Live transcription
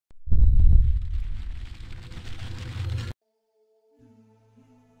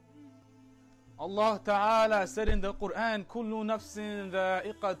Allah Ta'ala said in the Quran, كُلُّ نَفْسٍ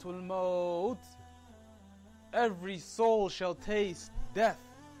ذَائِقَةُ الْمَوْتِ. Every soul shall taste death.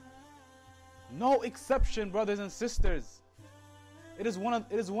 No exception, brothers and sisters. It is one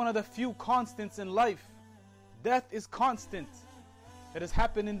of the few constants in life. Death is constant. It has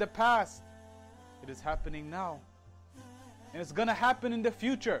happened in the past. It is happening now. And it's going to happen in the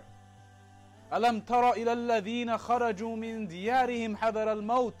future. أَلَمْ تَرَ إِلَى الَّذِينَ خَرَجُوا مِنْ دِيَارِهِمْ حَذَرَ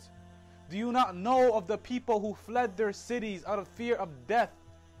الْمَوْتِ. Do you not know of the people who fled their cities out of fear of death?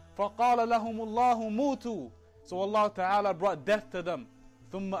 فَقَالَ لَهُمُ اللَّهُ مُوتُوا. So Allah Ta'ala brought death to them.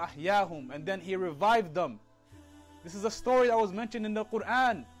 ثُمَّ أَحْيَاهُمْ. And then He revived them. This is a story that was mentioned in the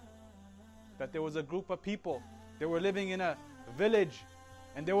Quran. That there was a group of people. They were living in a village.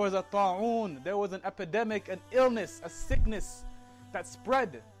 And there was a ta'un. There was an epidemic, an illness, a sickness that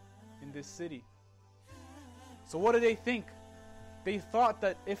spread in this city. So what did they think? They thought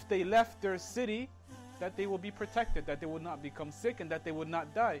that if they left their city, that they would be protected, that they would not become sick and that they would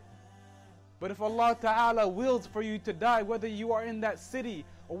not die. But if Allah Ta'ala wills for you to die, whether you are in that city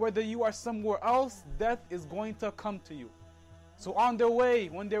or whether you are somewhere else, death is going to come to you. So on their way,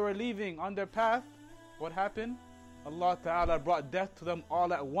 when they were leaving on their path, what happened? Allah Ta'ala brought death to them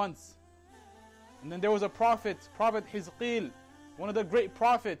all at once. And then there was a prophet, Prophet Hizqeel, one of the great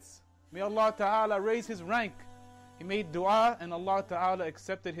prophets. May Allah Ta'ala raise his rank. He made dua and Allah Ta'ala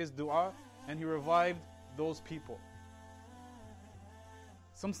accepted his dua and He revived those people.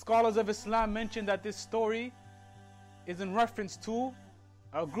 Some scholars of Islam mention that this story is in reference to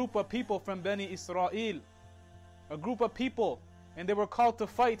a group of people from Bani Israel. A group of people, and they were called to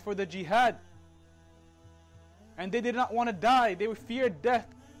fight for the jihad. And they did not want to die. They feared death.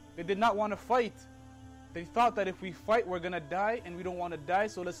 They did not want to fight. They thought that if we fight, we're going to die, and we don't want to die,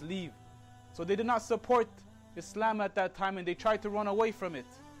 so let's leave. So they did not support Islam at that time, and they tried to run away from it.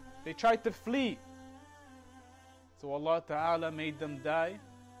 They tried to flee. So Allah Ta'ala made them die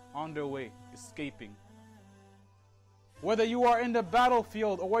on their way, escaping. Whether you are in the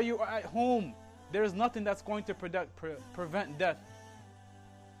battlefield or where you are at home, there is nothing that's going to prevent death.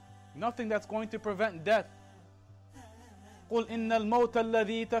 Nothing that's going to prevent death. قُلْ إِنَّ الْمَوْتَ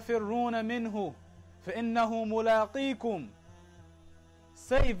الَّذِي تَفِرُّونَ مِنْهُ فَإِنَّهُ مُلَاقِيكُمْ.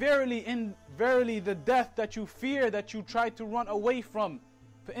 Say verily the death that you fear, that you try to run away from,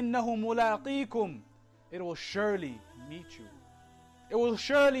 فَإِنَّهُ مُلَاقِيكُمْ. It will surely meet you. It will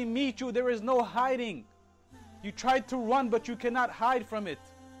surely meet you. There is no hiding. You tried to run, but you cannot hide from it.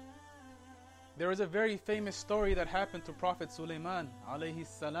 There is a very famous story that happened to Prophet Sulaiman alayhi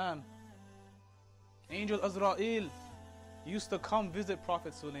salam. Angel Azrael used to come visit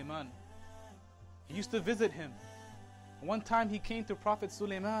Prophet Sulaiman. He used to visit him. One time he came to Prophet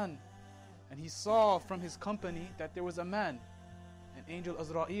Sulaiman and he saw from his company that there was a man. And Angel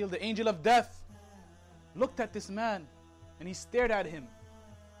Azrael, the angel of death, looked at this man and he stared at him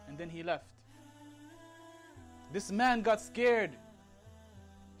and then he left. This man got scared.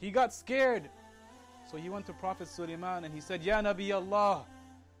 He got scared. So he went to Prophet Sulaiman and he said, Ya Nabi Allah,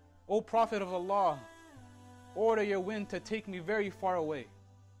 O Prophet of Allah, order your wind to take me very far away.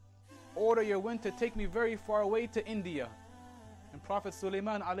 Order your wind to take me very far away to India. And Prophet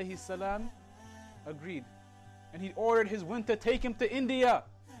Sulaiman alayhi salam agreed. And he ordered his wind to take him to India.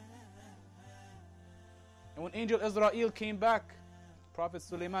 And when Angel Azrael came back, Prophet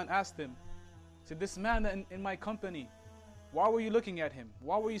Sulaiman asked him, said, this man in my company, why were you looking at him?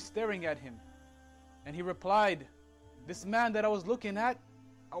 Why were you staring at him? And he replied, this man that I was looking at,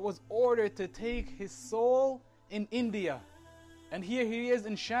 I was ordered to take his soul in India. And here he is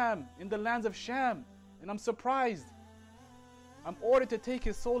in Sham, in the lands of Sham. And I'm surprised. I'm ordered to take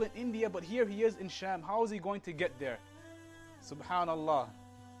his soul in India, but here he is in Sham. How is he going to get there? Subhanallah.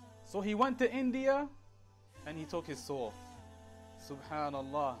 So he went to India and he took his soul.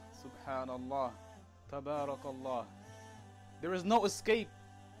 Subhanallah, Subhanallah, Tabarakallah. There is no escape,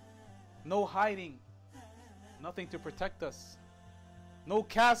 no hiding, nothing to protect us. No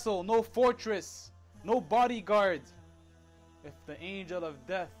castle, no fortress, no bodyguard. If the angel of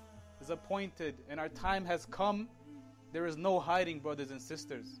death is appointed and our time has come, there is no hiding, brothers and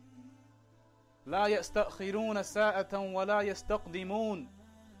sisters. لا يستأخرون ساعة ولا يستقدمون.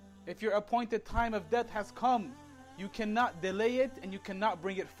 If your appointed time of death has come, you cannot delay it and you cannot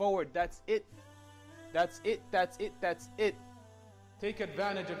bring it forward. That's it. That's it. That's it. That's it. Take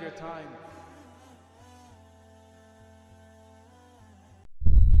advantage of your time.